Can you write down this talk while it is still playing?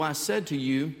I said to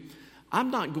you, I'm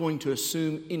not going to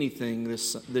assume anything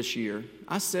this year.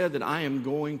 I said that I am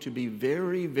going to be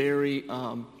very, very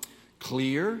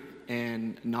clear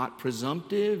and not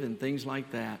presumptive and things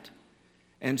like that.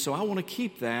 And so I want to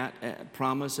keep that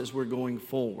promise as we're going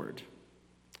forward.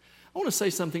 I want to say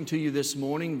something to you this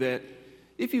morning that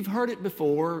if you've heard it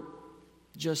before,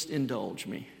 just indulge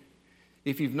me.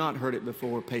 If you've not heard it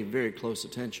before, pay very close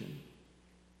attention.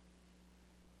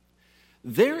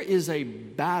 There is a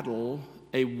battle,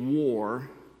 a war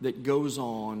that goes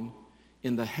on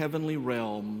in the heavenly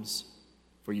realms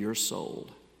for your soul.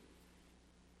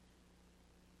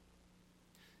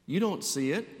 You don't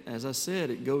see it. As I said,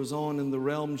 it goes on in the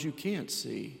realms you can't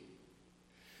see.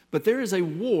 But there is a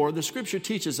war. The Scripture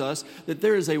teaches us that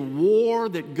there is a war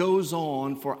that goes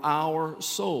on for our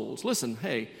souls. Listen,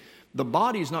 hey, the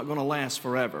body's not going to last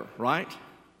forever, right?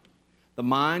 The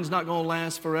mind's not going to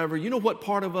last forever. You know what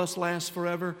part of us lasts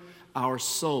forever? Our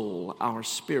soul, our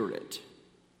spirit.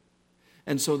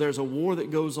 And so there's a war that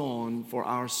goes on for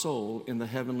our soul in the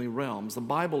heavenly realms. The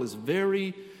Bible is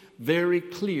very, very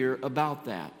clear about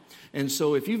that. And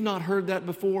so if you've not heard that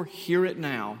before, hear it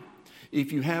now.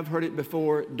 If you have heard it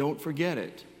before, don't forget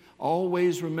it.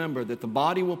 Always remember that the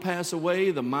body will pass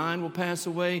away, the mind will pass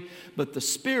away, but the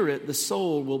spirit, the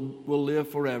soul will live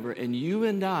forever. And you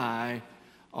and I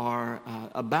are,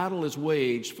 a battle is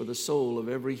waged for the soul of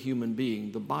every human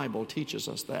being. The Bible teaches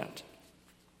us that.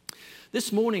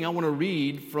 This morning I want to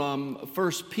read from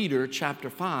 1 Peter chapter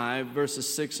 5, verses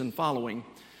 6 and following.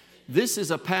 This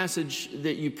is a passage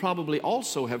that you probably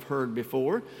also have heard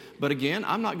before, but again,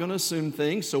 I'm not going to assume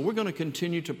things, so we're going to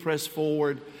continue to press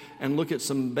forward and look at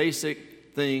some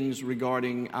basic things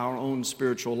regarding our own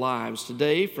spiritual lives.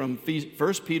 Today, from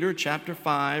 1 Peter chapter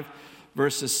 5,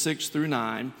 verses 6 through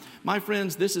 9. My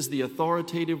friends, this is the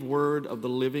authoritative word of the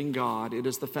living God. It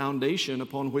is the foundation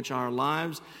upon which our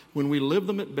lives, when we live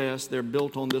them at best, they're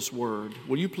built on this word.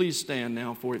 Will you please stand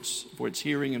now for its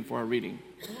hearing and for our reading?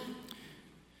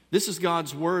 This is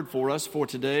God's word for us for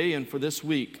today and for this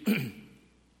week.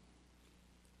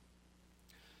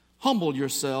 Humble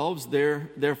yourselves,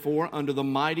 therefore, under the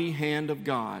mighty hand of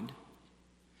God,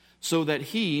 so that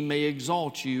He may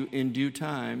exalt you in due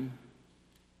time.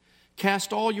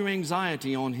 Cast all your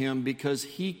anxiety on Him because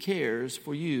He cares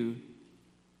for you.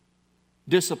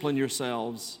 Discipline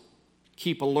yourselves.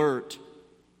 Keep alert.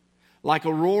 Like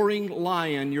a roaring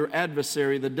lion, your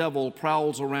adversary, the devil,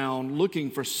 prowls around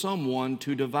looking for someone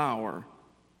to devour.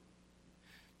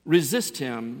 Resist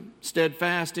him,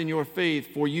 steadfast in your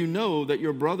faith, for you know that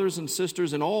your brothers and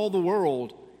sisters in all the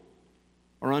world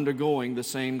are undergoing the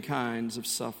same kinds of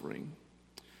suffering.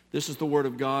 This is the word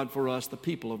of God for us, the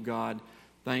people of God.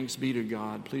 Thanks be to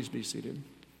God. Please be seated.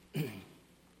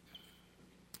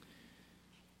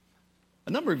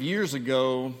 A number of years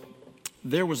ago,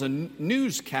 there was a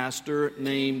newscaster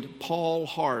named Paul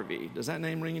Harvey. Does that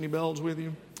name ring any bells with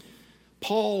you?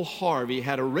 Paul Harvey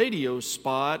had a radio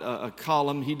spot, a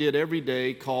column he did every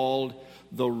day called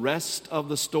The Rest of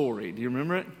the Story. Do you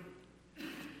remember it?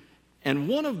 And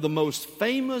one of the most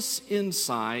famous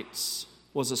insights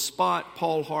was a spot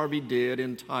Paul Harvey did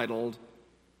entitled,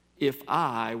 If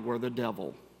I Were the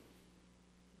Devil.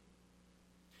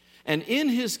 And in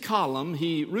his column,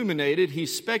 he ruminated, he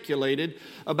speculated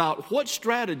about what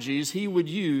strategies he would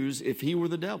use if he were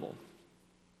the devil.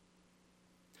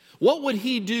 What would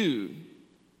he do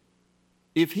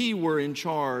if he were in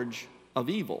charge of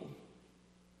evil?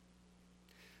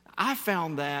 I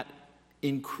found that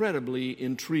incredibly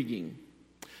intriguing.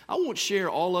 I won't share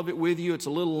all of it with you. It's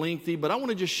a little lengthy, but I want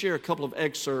to just share a couple of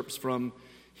excerpts from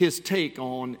his take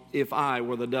on If I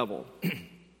Were the Devil.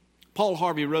 Paul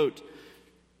Harvey wrote,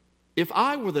 "If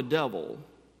I were the devil,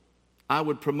 I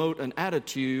would promote an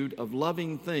attitude of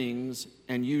loving things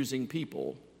and using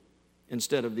people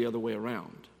instead of the other way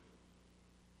around.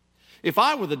 If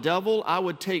I were the devil, I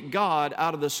would take God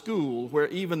out of the school where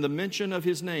even the mention of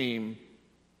His name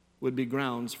would be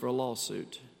grounds for a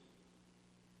lawsuit.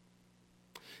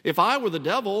 If I were the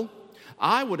devil,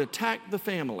 I would attack the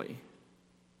family,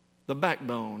 the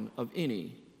backbone of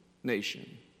any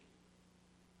nation.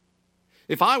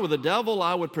 If I were the devil,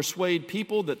 I would persuade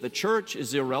people that the church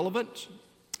is irrelevant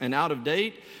and out of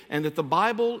date and that the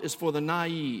Bible is for the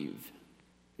naive.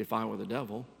 If I were the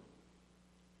devil,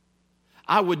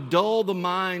 I would dull the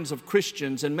minds of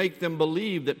Christians and make them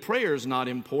believe that prayer is not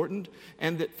important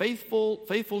and that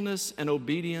faithfulness and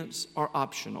obedience are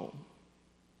optional.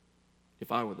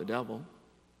 If I were the devil.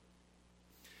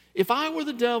 If I were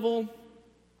the devil,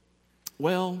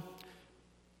 well,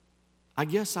 I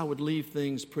guess I would leave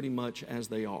things pretty much as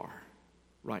they are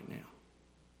right now.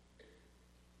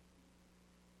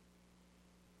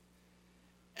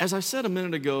 As I said a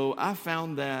minute ago, I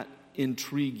found that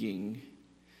intriguing.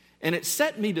 And it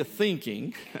set me to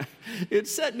thinking,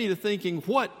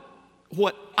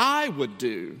 what I would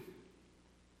do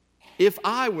if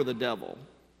I were the devil.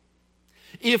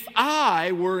 If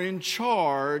I were in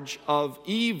charge of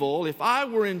evil, if I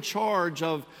were in charge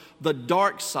of the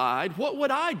dark side, what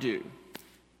would I do?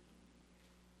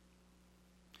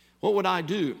 What would I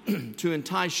do to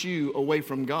entice you away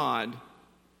from God?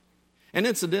 And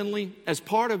incidentally, as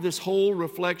part of this whole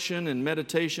reflection and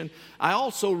meditation, I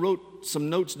also wrote some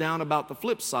notes down about the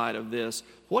flip side of this.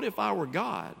 What if I were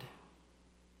God?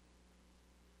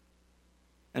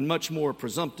 And much more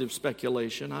presumptive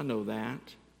speculation, I know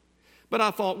that. But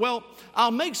I thought, well, I'll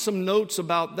make some notes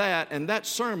about that, and that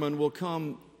sermon will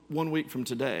come 1 week from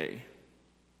today.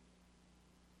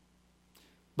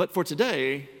 But for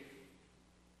today,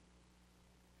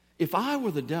 if I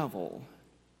were the devil,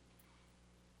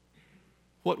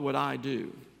 what would I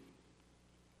do?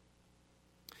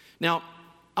 Now,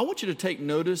 I want you to take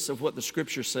notice of what the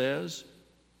Scripture says.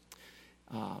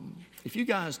 If you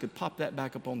guys could pop that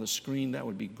back up on the screen, that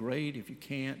would be great. If you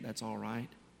can't, that's all right.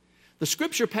 The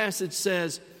Scripture passage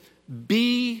says,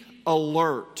 be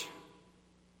alert,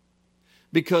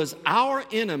 because our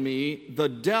enemy, the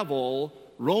devil,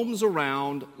 roams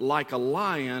around like a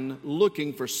lion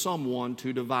looking for someone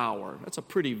to devour. That's a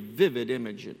pretty vivid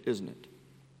image, isn't it?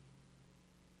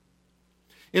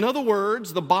 In other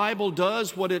words, the Bible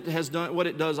does what it has done, what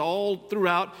it does all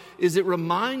throughout, is it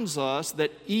reminds us that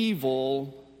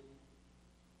evil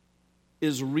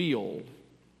is real.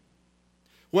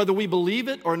 Whether we believe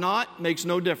it or not makes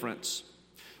no difference.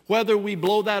 Whether we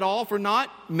blow that off or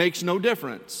not makes no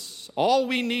difference. All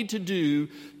we need to do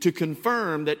to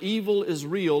confirm that evil is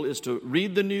real is to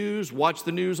read the news, watch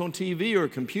the news on TV or a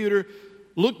computer,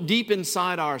 look deep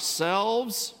inside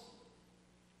ourselves.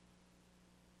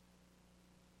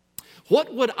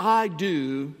 What would I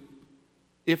do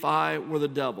if I were the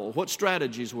devil? What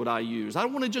strategies would I use? I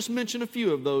want to just mention a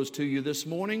few of those to you this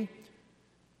morning.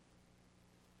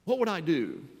 What would I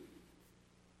do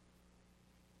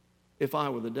if I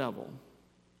were the devil?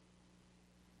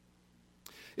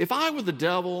 If I were the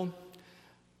devil,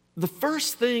 the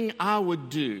first thing I would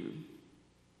do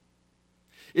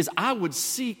is I would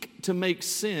seek to make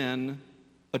sin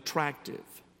attractive.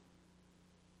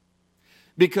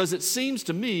 Because it seems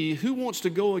to me, who wants to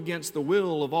go against the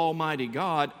will of Almighty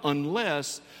God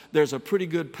unless there's a pretty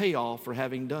good payoff for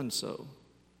having done so?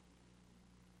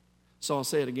 So I'll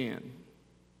say it again.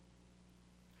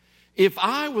 If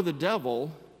I were the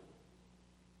devil,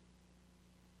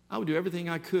 I would do everything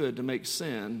I could to make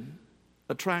sin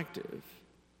attractive.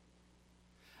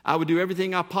 I would do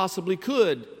everything I possibly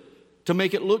could to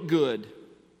make it look good.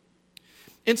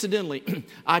 Incidentally,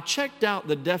 I checked out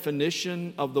the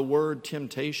definition of the word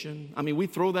temptation. I mean, we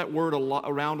throw that word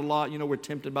around a lot. You know, we're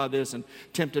tempted by this and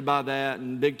tempted by that,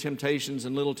 and big temptations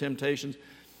and little temptations.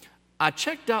 I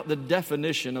checked out the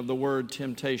definition of the word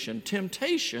temptation.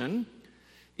 Temptation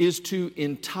is to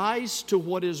entice to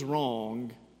what is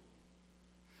wrong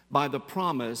by the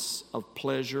promise of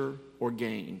pleasure or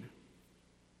gain.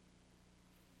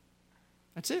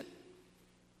 That's it.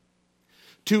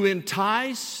 To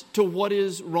entice to what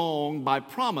is wrong by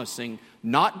promising,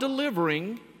 not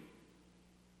delivering,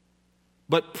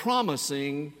 but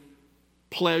promising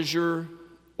pleasure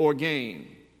or gain.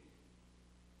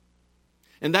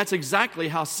 And that's exactly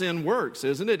how sin works,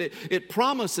 isn't it? It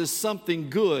promises something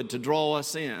good to draw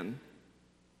us in.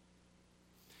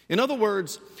 In other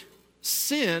words,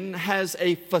 sin has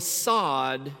a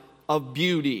facade of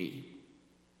beauty.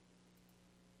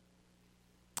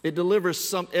 It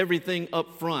delivers everything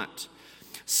up front.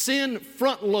 Sin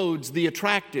front loads the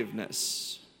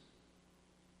attractiveness.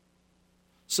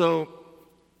 So,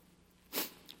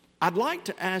 I'd like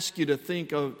to ask you to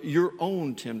think of your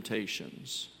own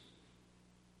temptations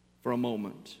for a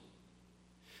moment.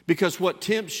 Because what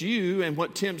tempts you and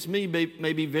what tempts me may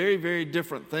be very, very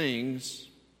different things.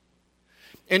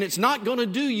 And it's not going to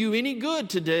do you any good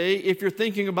today if you're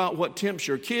thinking about what tempts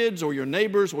your kids or your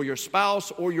neighbors or your spouse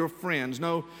or your friends.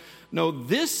 No,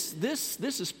 this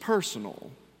is personal.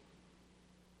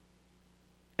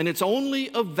 And it's only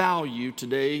of value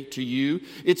today to you.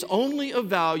 It's only of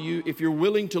value if you're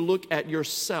willing to look at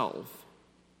yourself.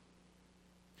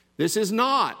 This is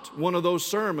not one of those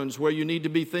sermons where you need to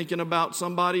be thinking about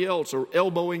somebody else or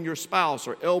elbowing your spouse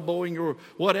or elbowing your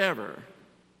whatever.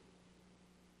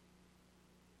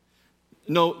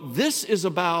 No, this is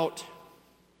about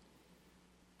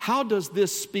how does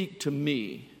this speak to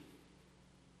me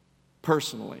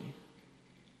personally?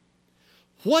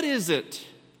 What is it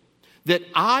that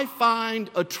I find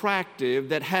attractive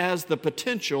that has the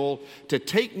potential to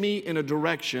take me in a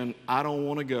direction I don't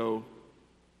want to go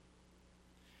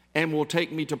and will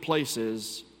take me to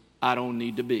places I don't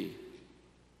need to be.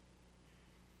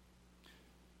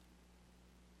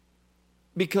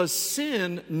 Because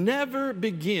sin never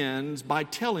begins by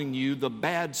telling you the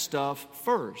bad stuff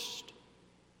first.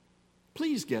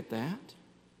 Please get that.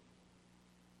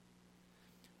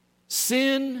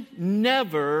 Sin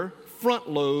never front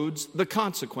loads the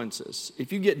consequences.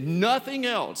 If you get nothing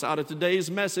else out of today's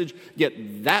message,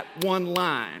 get that one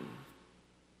line.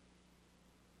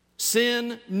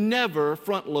 Sin never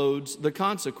front loads the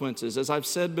consequences. As I've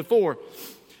said before,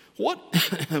 what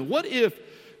if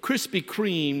Krispy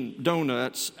Kreme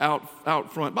donuts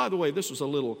out front? By the way, this was a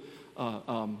little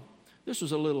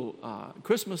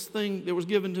Christmas thing that was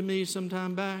given to me some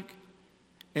time back,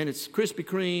 and it's Krispy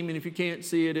Kreme, and if you can't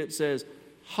see it, it says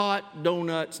hot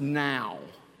donuts now.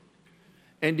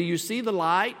 And do you see the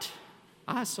light?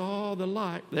 I saw the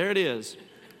light. There it is.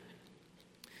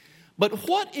 But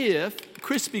what if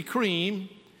Krispy Kreme,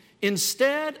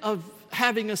 instead of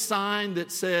having a sign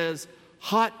that says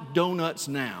hot donuts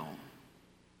now,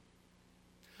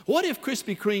 what if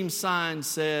Krispy Kreme's sign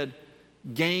said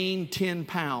gain 10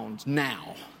 pounds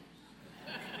now?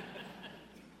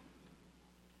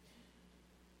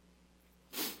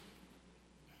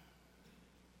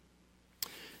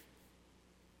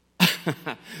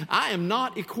 I am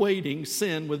not equating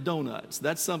sin with donuts.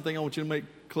 That's something I want you to make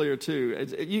clear too.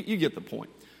 You get the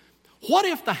point. What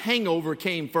if the hangover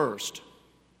came first?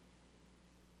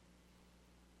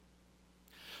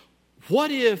 What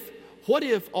if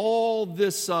all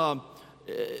this, what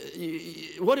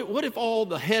if all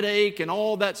the headache and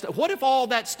all that stuff, what if all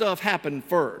that stuff happened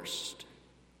first?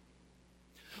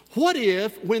 What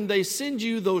if when they send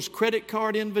you those credit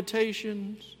card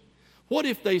invitations, what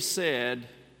if they said,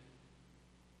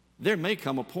 there may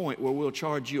come a point where we'll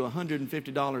charge you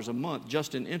 $150 a month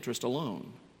just in interest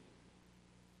alone?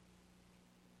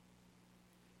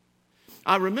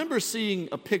 I remember seeing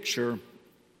a picture,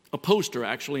 a poster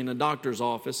actually, in a doctor's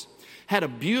office, had a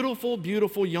beautiful,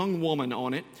 beautiful young woman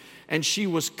on it, and she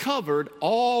was covered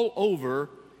all over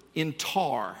in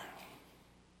tar.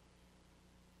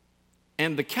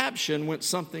 And the caption went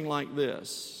something like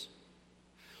this: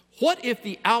 what if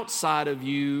the outside of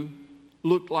you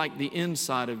looked like the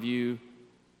inside of you?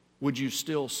 Would you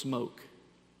still smoke?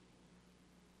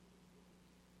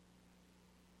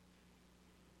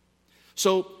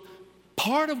 So,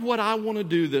 part of what I want to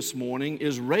do this morning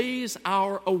is raise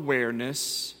our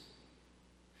awareness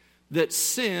that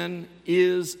sin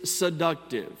is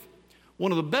seductive.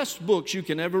 One of the best books you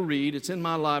can ever read, it's in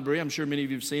my library, I'm sure many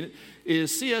of you have seen it,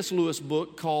 is C.S. Lewis'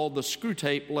 book called The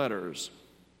Screwtape Letters.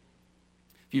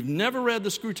 If you've never read The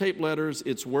Screwtape Letters,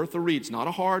 it's worth a read. It's not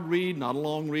a hard read, not a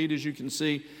long read, as you can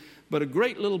see, but a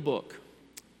great little book.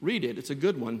 Read it, it's a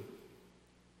good one.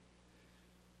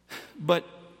 But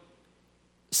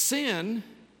sin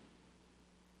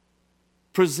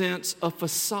presents a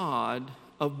facade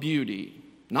of beauty.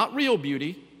 Not real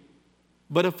beauty,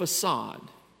 but a facade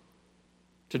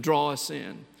to draw us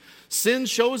in. Sin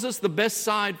shows us the best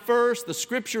side first. The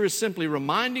Scripture is simply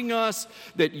reminding us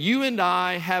that you and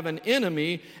I have an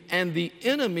enemy, and the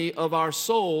enemy of our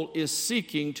soul is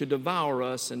seeking to devour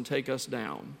us and take us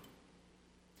down.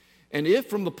 And if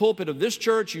from the pulpit of this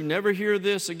church you never hear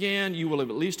this again, you will have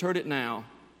at least heard it now.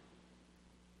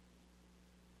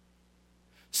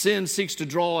 Sin seeks to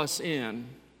draw us in.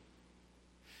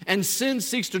 And sin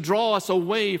seeks to draw us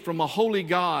away from a holy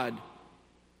God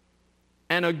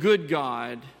and a good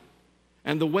God.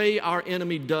 And the way our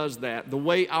enemy does that, the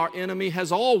way our enemy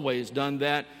has always done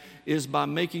that, is by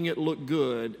making it look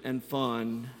good and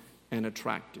fun and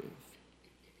attractive.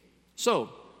 So,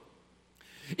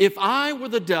 if I were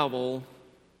the devil,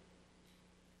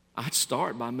 I'd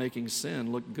start by making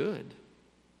sin look good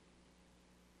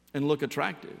and look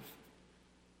attractive.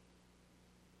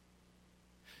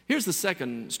 Here's the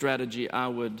second strategy I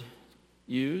would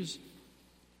use.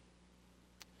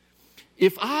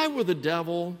 If I were the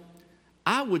devil,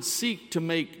 I would seek to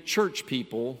make church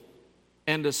people,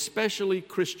 and especially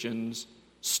Christians,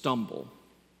 stumble.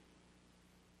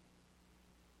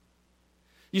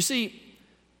 You see,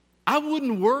 I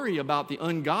wouldn't worry about the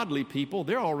ungodly people.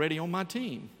 They're already on my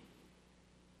team.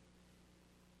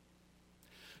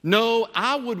 No,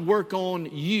 I would work on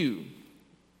you.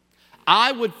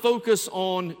 I would focus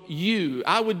on you.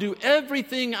 I would do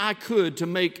everything I could to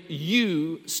make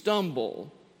you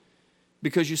stumble.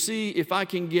 Because you see, if I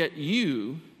can get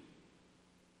you,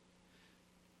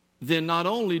 then not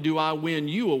only do I win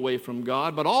you away from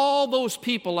God, but all those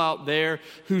people out there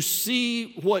who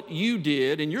see what you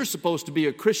did, and you're supposed to be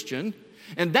a Christian,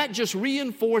 and that just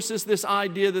reinforces this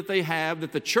idea that they have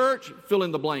that the church, fill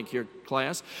in the blank here,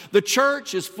 class, the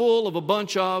church is full of a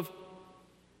bunch of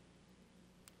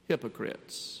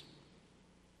hypocrites.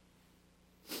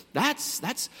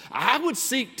 I would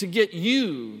seek to get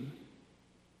you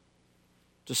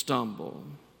to stumble.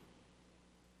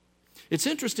 It's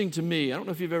interesting to me, I don't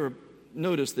know if you've ever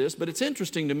noticed this, but it's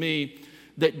interesting to me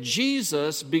that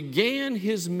Jesus began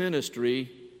his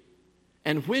ministry,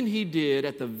 and when he did,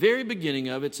 at the very beginning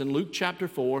of it, it's in Luke chapter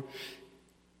 4,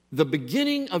 the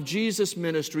beginning of Jesus'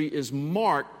 ministry is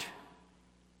marked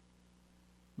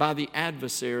by the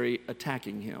adversary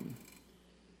attacking him.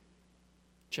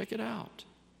 Check it out.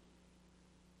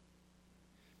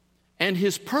 And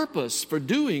his purpose for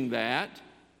doing that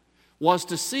was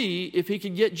to see if he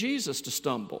could get Jesus to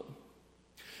stumble.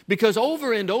 Because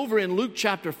over and over in Luke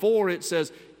chapter 4 it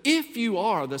says, if you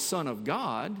are the Son of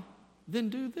God, then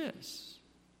do this.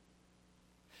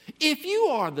 If you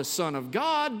are the Son of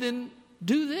God, then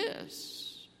do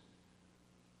this.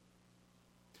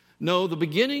 No, the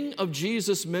beginning of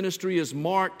Jesus' ministry is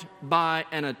marked by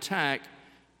an attack,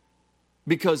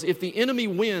 because if the enemy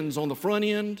wins on the front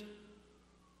end,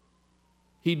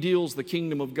 he deals the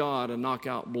kingdom of God a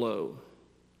knockout blow.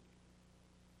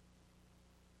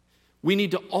 We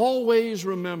need to always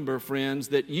remember, friends,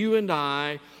 that you and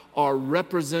I are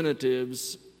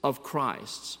representatives of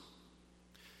Christ.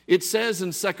 It says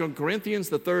in 2 Corinthians,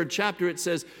 the 3rd chapter, it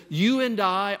says, you and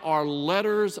I are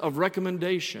letters of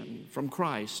recommendation from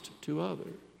Christ to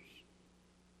others.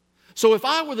 So if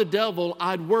I were the devil,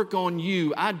 I'd work on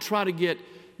you. I'd try to get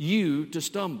you to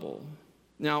stumble.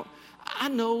 Now, I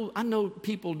know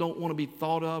people don't want to be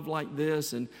thought of like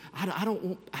this, and I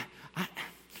don't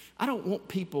want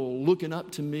people looking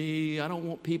up to me. I don't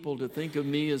want people to think of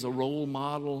me as a role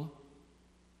model.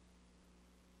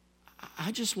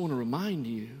 I just want to remind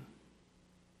you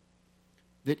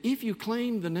that if you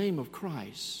claim the name of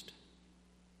Christ,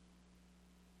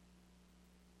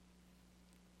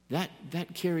 that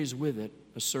carries with it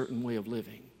a certain way of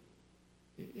living.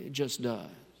 It just does.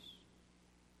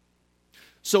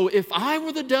 So if I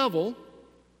were the devil,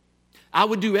 I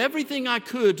would do everything I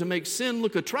could to make sin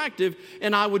look attractive,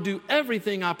 and I would do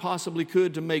everything I possibly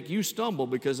could to make you stumble,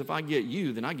 because if I get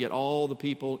you, then I get all the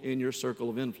people in your circle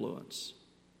of influence.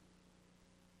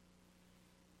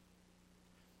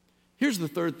 Here's the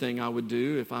third thing I would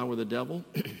do if I were the devil.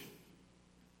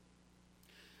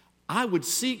 I would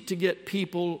seek to get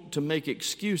people to make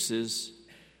excuses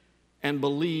and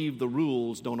believe the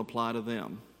rules don't apply to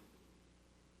them.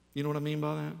 You know what I mean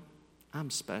by that? I'm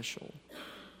special.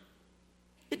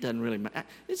 It doesn't really matter.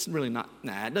 It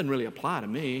doesn't really apply to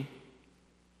me.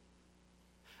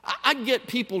 I get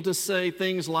people to say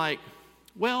things like,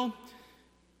 well,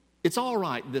 it's all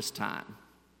right this time.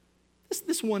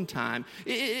 This one time,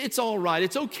 it's all right.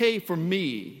 It's okay for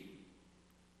me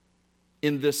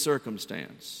in this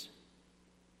circumstance.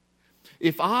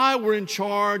 If I were in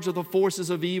charge of the forces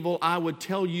of evil, I would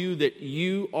tell you that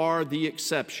you are the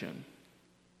exception.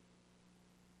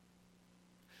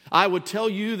 I would tell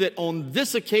you that on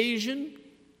this occasion,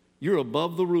 you're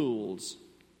above the rules.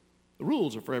 The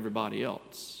rules are for everybody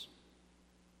else.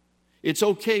 It's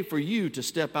okay for you to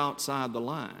step outside the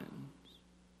lines.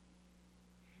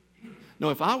 No,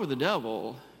 if I were the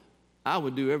devil, I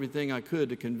would do everything I could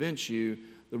to convince you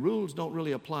the rules don't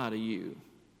really apply to you.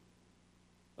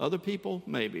 Other people,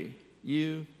 maybe.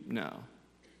 You, no.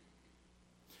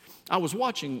 I was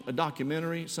watching a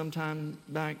documentary sometime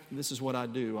back. This is what I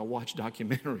do. I watch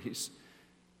documentaries.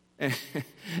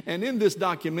 And in this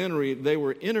documentary, they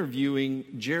were interviewing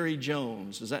Jerry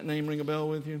Jones. Does that name ring a bell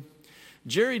with you?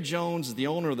 Jerry Jones is the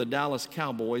owner of the Dallas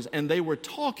Cowboys, and they were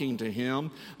talking to him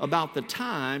about the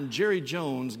time Jerry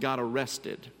Jones got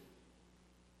arrested.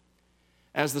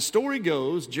 As the story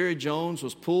goes, Jerry Jones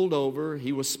was pulled over.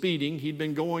 He was speeding. He'd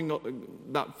been going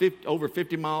about over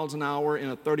 50 miles an hour in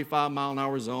a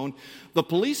 35-mile-an-hour zone. The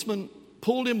policeman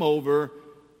pulled him over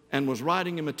and was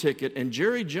writing him a ticket, and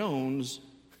Jerry Jones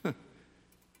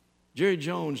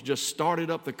just started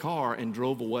up the car and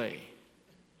drove away.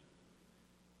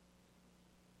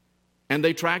 And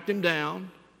they tracked him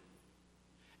down,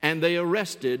 and they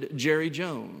arrested Jerry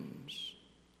Jones.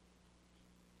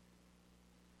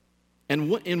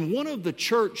 And in one of the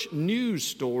church news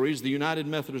stories, the United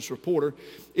Methodist Reporter,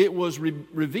 it was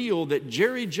revealed that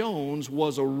Jerry Jones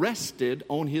was arrested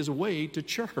on his way to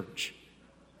church.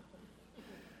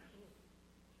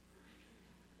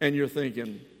 And you're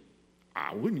thinking,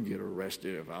 I wouldn't get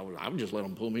arrested if I would just let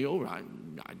them pull me over. I'd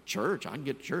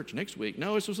get to church next week.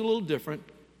 No, this was a little different.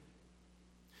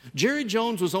 Jerry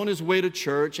Jones was on his way to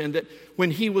church, and that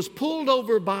when he was pulled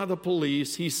over by the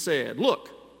police, he said, "Look,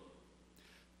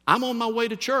 I'm on my way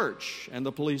to church." And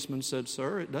the policeman said,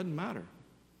 "Sir, it doesn't matter."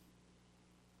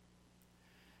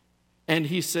 And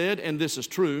he said, and this is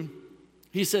true,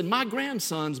 he said, "My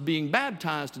grandson's being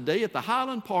baptized today at the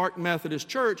Highland Park Methodist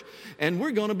Church, and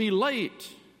we're going to be late."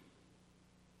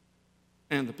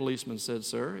 And the policeman said,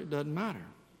 "Sir, it doesn't matter."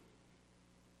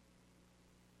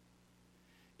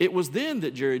 It was then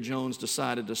that Jerry Jones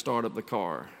decided to start up the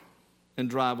car and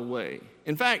drive away.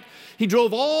 In fact, he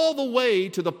drove all the way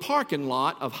to the parking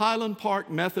lot of Highland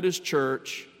Park Methodist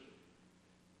Church,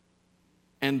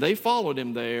 and they followed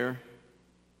him there,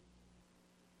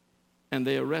 and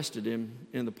they arrested him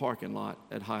in the parking lot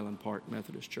at Highland Park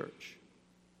Methodist Church.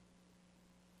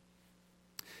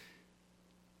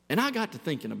 And I got to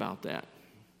thinking about that.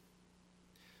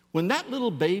 When that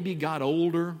little baby got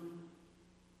older,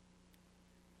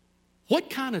 what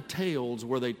kind of tales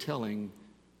were they telling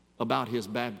about his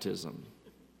baptism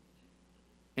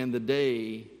and the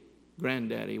day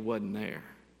Granddaddy wasn't there?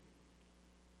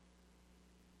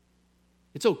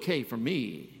 It's okay for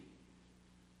me.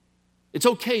 It's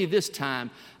okay this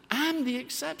time. I'm the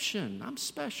exception. I'm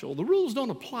special. The rules don't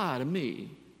apply to me.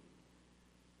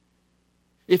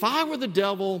 If I were the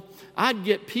devil, I'd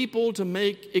get people to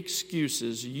make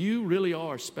excuses. You really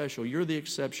are special. You're the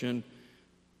exception.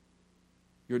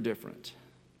 You're different.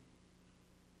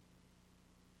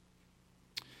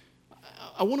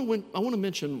 I want to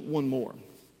mention one more.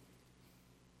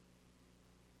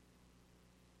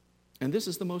 And this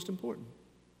is the most important.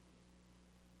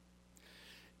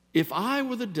 If I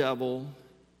were the devil,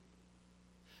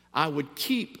 I would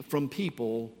keep from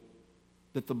people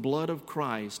that the blood of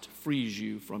Christ frees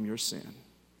you from your sin.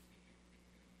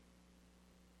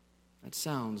 That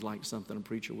sounds like something a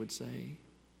preacher would say.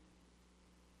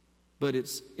 But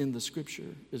it's in the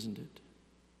Scripture, isn't it?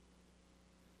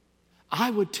 I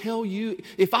would tell you,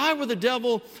 if I were the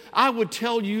devil, I would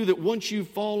tell you that once you've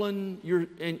fallen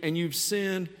and you've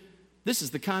sinned, this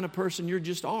is the kind of person you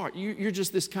just are. You're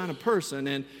just this kind of person,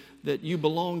 and that you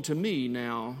belong to me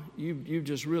now. You've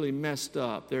just really messed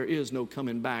up. There is no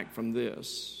coming back from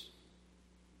this.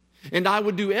 And I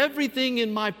would do everything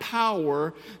in my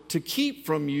power to keep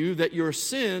from you that your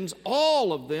sins,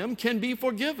 all of them, can be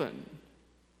forgiven.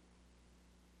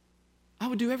 I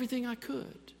would do everything I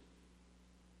could.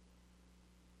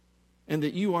 And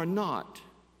that you are not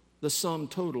the sum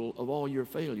total of all your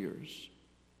failures.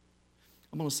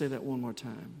 I'm going to say that one more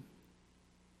time.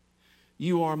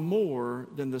 You are more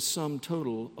than the sum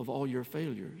total of all your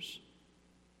failures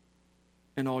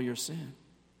and all your sin.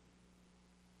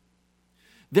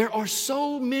 There are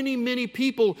so many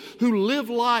people who live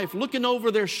life looking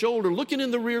over their shoulder, looking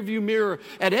in the rearview mirror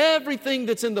at everything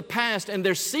that's in the past, and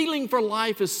their ceiling for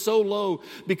life is so low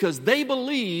because they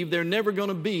believe they're never going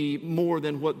to be more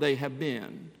than what they have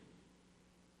been.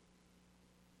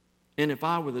 And if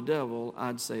I were the devil,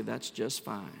 I'd say that's just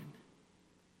fine.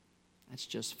 That's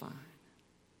just fine.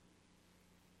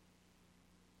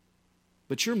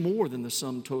 But you're more than the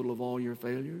sum total of all your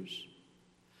failures.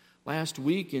 Last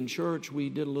week in church, we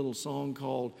did a little song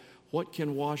called, "What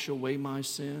Can Wash Away My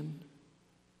Sin?"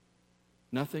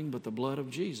 Nothing but the blood of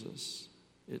Jesus,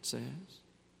 it says.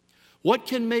 What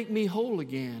can make me whole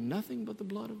again? Nothing but the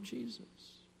blood of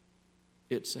Jesus,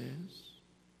 it says.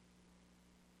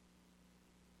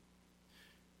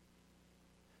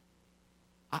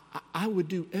 I would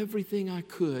do everything I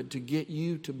could to get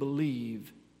you to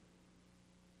believe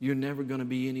you're never going to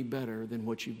be any better than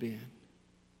what you've been.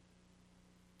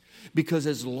 Because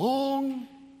as long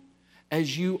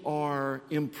as you are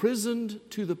imprisoned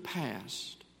to the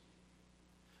past,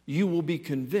 you will be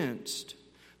convinced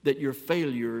that your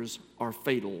failures are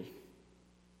fatal.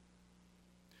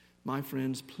 My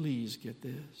friends, please get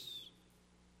this.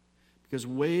 Because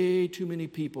way too many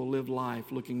people live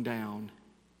life looking down.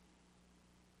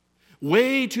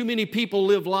 Way too many people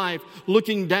live life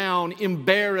looking down,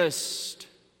 embarrassed.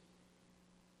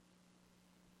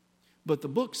 But the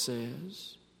book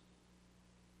says,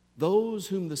 those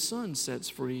whom the Son sets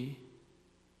free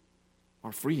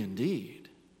are free indeed.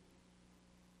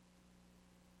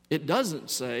 It doesn't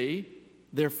say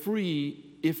they're free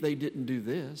if they didn't do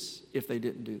this, if they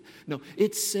didn't do. No,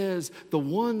 it says the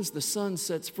ones the Son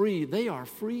sets free, they are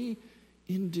free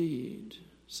indeed.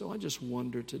 So I just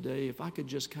wonder today if I could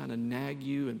just kind of nag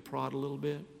you and prod a little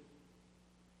bit.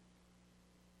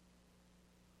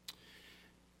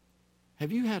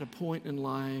 Have you had a point in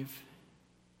life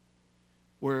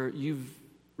where you've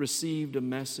received a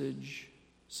message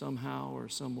somehow or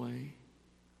some way,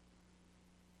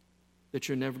 that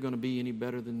you're never going to be any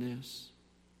better than this?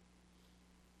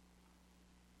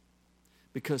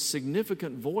 Because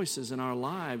significant voices in our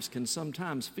lives can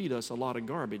sometimes feed us a lot of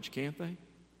garbage, can't they?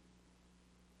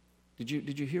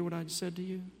 Did you hear what I said to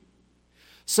you?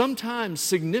 Sometimes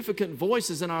significant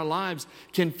voices in our lives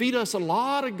can feed us a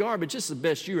lot of garbage. This is the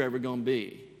best you're ever going to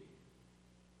be.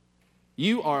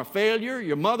 You are a failure.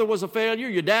 Your mother was a failure.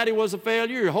 Your daddy was a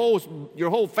failure. Your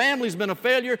whole family's been a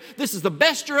failure. This is the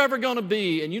best you're ever going to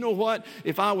be. And you know what?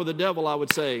 If I were the devil, I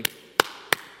would say,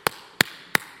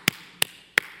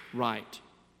 right.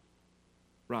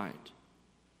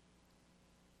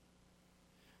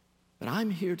 But I'm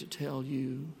here to tell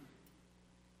you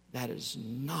that is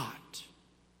not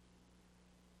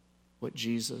what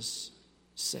Jesus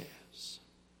says.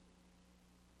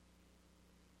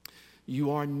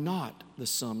 You are not the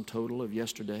sum total of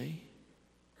yesterday.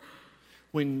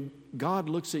 When God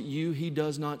looks at you, He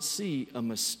does not see a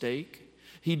mistake.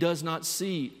 He does not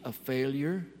see a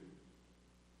failure.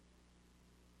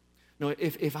 No,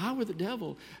 if I were the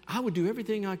devil, I would do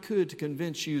everything I could to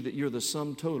convince you that you're the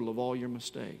sum total of all your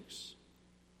mistakes.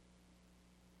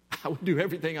 I would do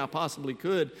everything I possibly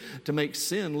could to make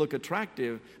sin look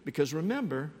attractive, because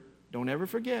remember, don't ever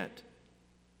forget,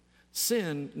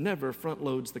 sin never front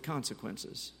loads the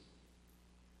consequences.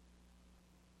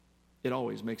 It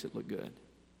always makes it look good.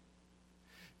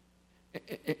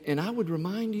 And I would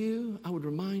remind you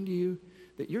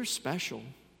that you're special.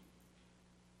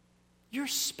 You're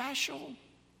special.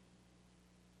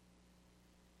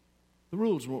 The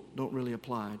rules don't really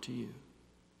apply to you.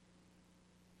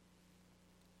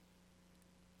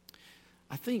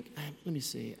 I think, let me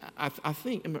see. I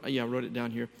wrote it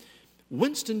down here.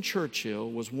 Winston Churchill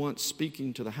was once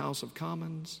speaking to the House of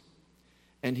Commons,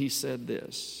 and he said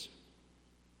this: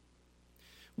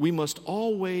 "We must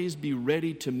always be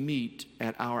ready to meet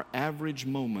at our average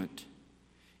moment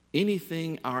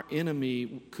anything our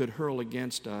enemy could hurl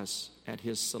against us at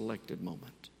his selected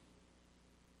moment."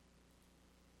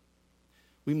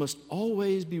 We must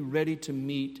always be ready to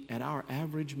meet at our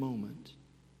average moment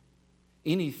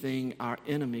anything our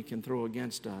enemy can throw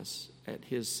against us at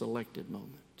his selected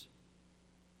moment.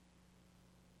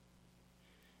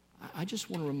 I just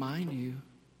want to remind you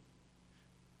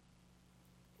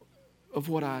of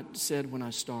what I said when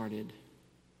I started.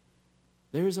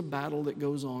 There is a battle that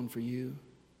goes on for you.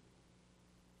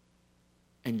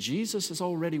 And Jesus has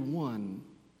already won,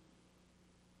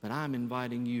 but I'm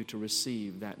inviting you to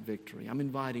receive that victory. I'm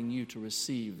inviting you to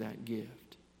receive that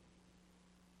gift.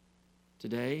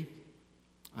 Today,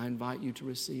 I invite you to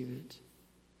receive it.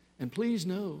 And please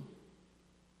know,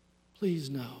 the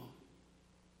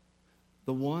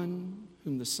one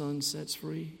whom the Son sets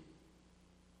free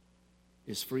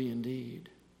is free indeed.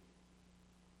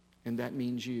 And that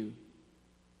means you,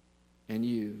 and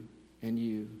you, and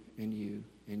you, and you,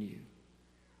 and you.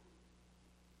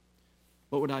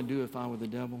 What would I do if I were the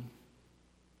devil?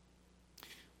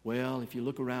 Well, if you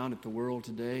look around at the world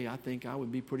today, I think I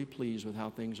would be pretty pleased with how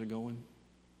things are going.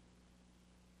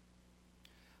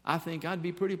 I think I'd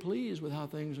be pretty pleased with how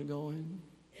things are going.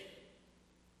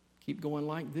 Keep going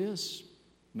like this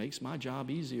makes my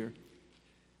job easier.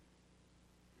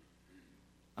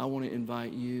 I want to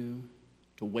invite you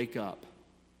to wake up.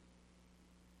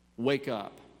 Wake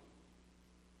up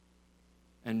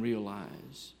and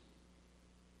realize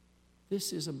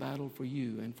this is a battle for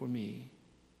you and for me.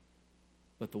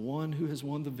 But the one who has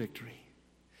won the victory,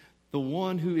 the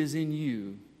one who is in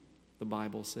you, the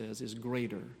Bible says, is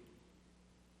greater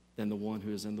than the one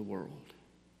who is in the world.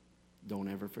 Don't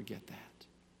ever forget that.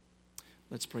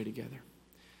 Let's pray together.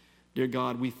 Dear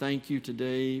God, we thank you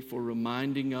today for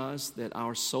reminding us that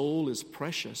our soul is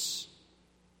precious.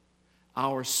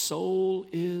 Our soul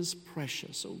is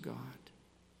precious, oh God.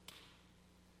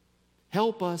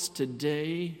 Help us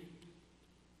today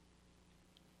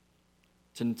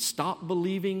to stop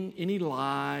believing any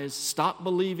lies, stop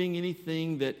believing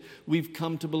anything that we've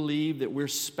come to believe, that we're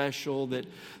special, that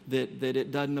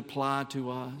it doesn't apply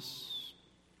to us.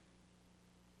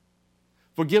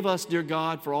 Forgive us, dear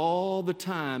God, for all the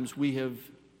times we have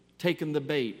taken the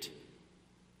bait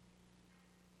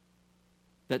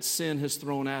that sin has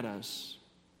thrown at us.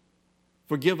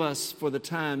 Forgive us for the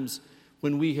times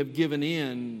when we have given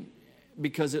in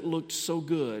because it looked so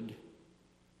good.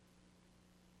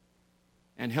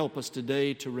 And help us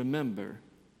today to remember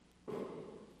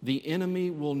the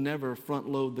enemy will never front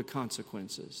load the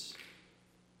consequences.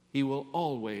 He will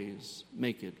always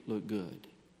make it look good.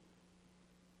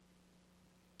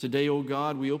 Today, oh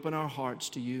God, we open our hearts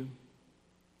to you.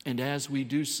 And as we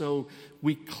do so,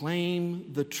 we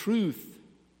claim the truth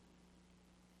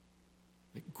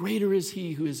that greater is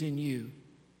He who is in you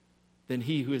than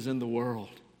he who is in the world.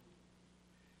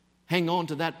 Hang on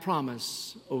to that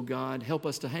promise, oh God. Help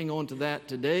us to hang on to that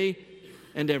today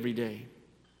and every day.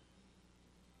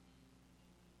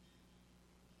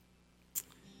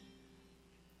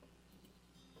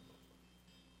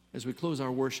 As we close our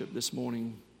worship this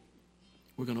morning,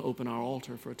 we're going to open our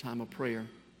altar for a time of prayer.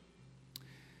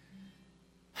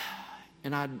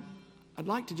 And I'd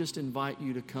like to just invite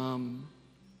you to come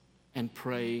and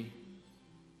pray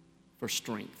for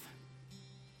strength.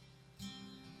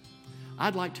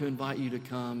 I'd like to invite you to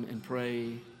come and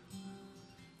pray,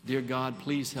 dear God,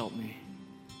 please help me.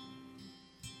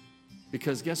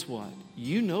 Because guess what?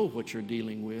 You know what you're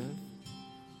dealing with,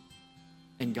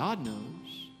 and God knows.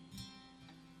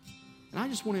 And I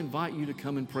just want to invite you to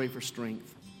come and pray for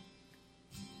strength,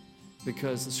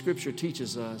 because the Scripture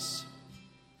teaches us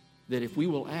that if we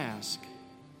will ask,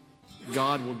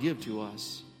 God will give to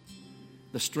us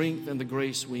the strength and the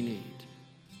grace we need.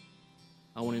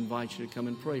 I want to invite you to come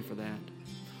and pray for that,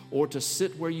 or to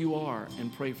sit where you are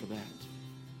and pray for that.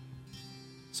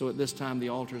 So at this time, the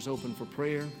altar is open for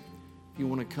prayer. If you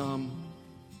want to come,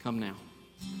 come now.